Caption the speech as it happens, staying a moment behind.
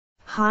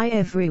Hi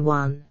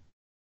everyone.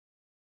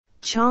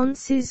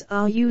 Chances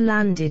are you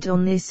landed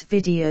on this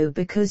video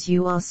because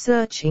you are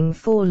searching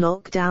for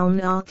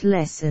lockdown art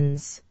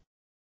lessons.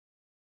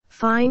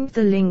 Find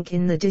the link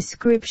in the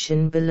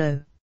description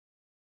below.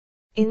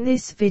 In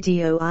this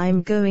video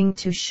I'm going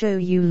to show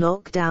you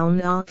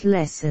lockdown art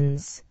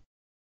lessons.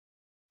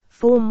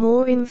 For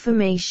more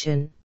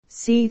information,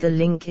 see the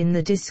link in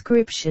the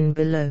description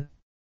below.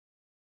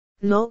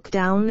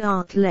 Lockdown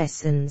art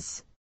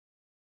lessons.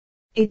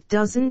 It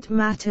doesn't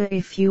matter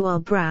if you are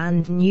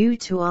brand new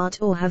to art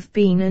or have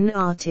been an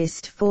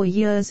artist for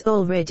years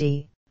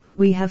already,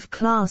 we have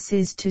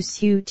classes to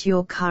suit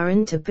your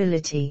current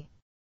ability.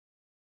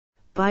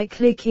 By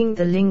clicking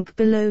the link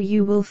below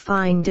you will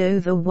find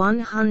over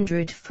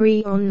 100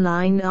 free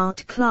online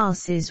art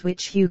classes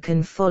which you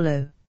can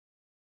follow.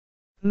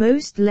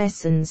 Most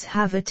lessons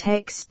have a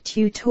text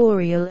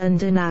tutorial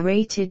and a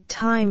narrated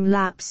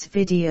time-lapse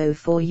video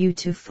for you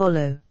to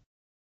follow.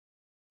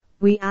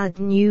 We add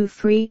new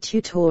free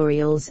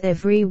tutorials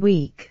every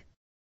week.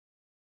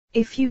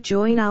 If you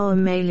join our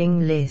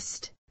mailing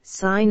list,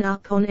 sign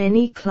up on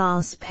any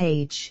class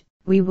page,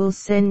 we will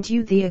send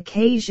you the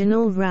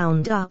occasional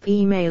roundup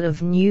email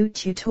of new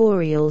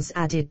tutorials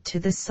added to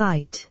the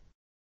site.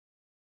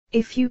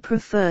 If you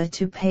prefer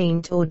to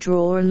paint or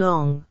draw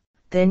along,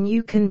 then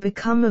you can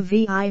become a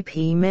VIP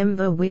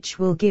member which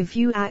will give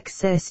you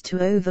access to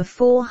over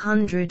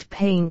 400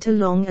 paint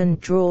along and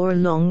draw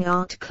along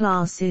art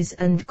classes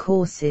and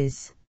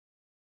courses.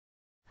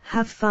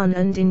 Have fun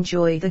and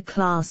enjoy the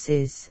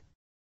classes.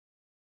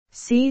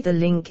 See the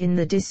link in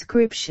the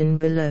description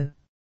below.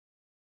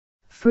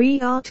 Free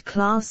art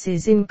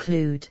classes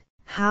include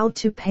how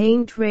to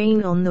paint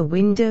rain on the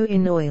window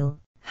in oil,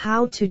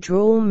 how to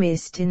draw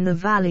mist in the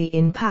valley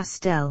in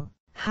pastel,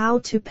 how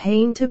to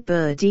paint a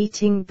bird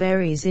eating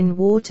berries in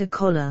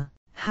watercolor,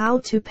 how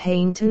to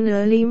paint an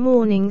early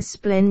morning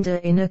splendor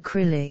in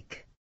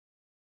acrylic,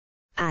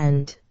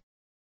 and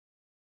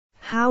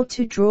how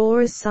to draw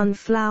a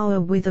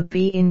sunflower with a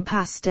bee in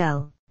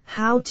pastel,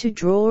 how to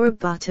draw a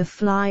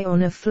butterfly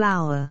on a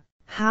flower,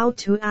 how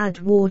to add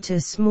water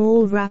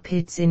small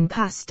rapids in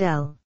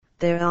pastel.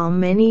 There are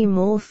many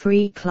more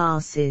free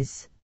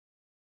classes,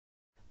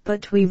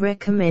 but we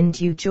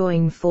recommend you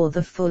join for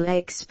the full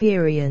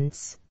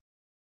experience.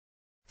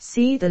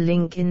 See the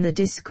link in the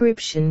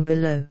description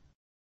below.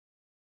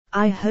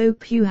 I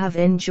hope you have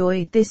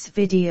enjoyed this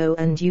video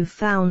and you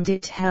found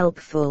it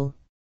helpful.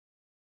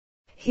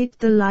 Hit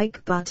the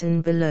like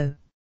button below.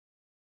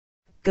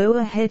 Go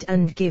ahead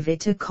and give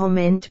it a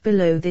comment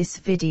below this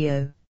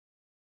video.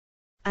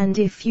 And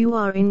if you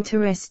are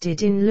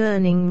interested in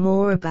learning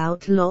more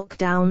about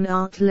lockdown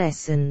art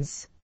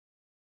lessons,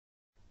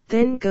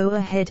 then go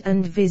ahead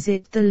and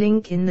visit the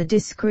link in the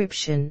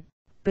description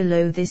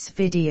below this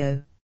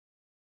video.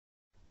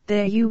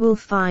 There you will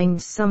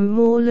find some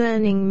more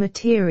learning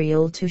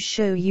material to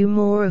show you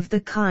more of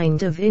the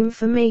kind of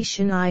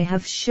information I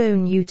have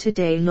shown you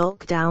today.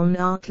 Lockdown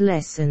art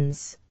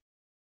lessons.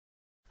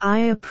 I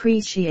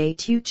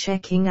appreciate you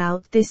checking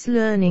out this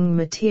learning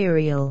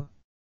material.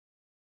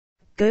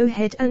 Go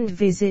ahead and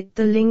visit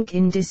the link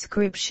in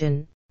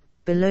description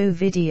below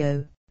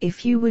video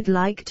if you would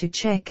like to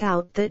check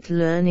out that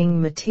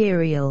learning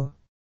material.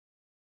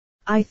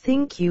 I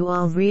think you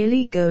are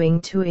really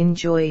going to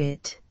enjoy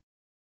it.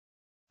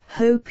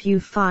 Hope you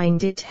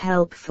find it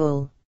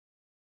helpful.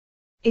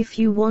 If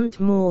you want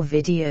more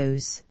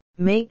videos,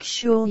 make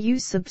sure you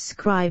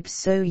subscribe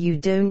so you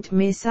don't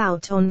miss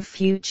out on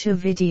future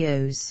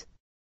videos.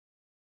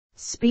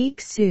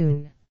 Speak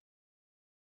soon.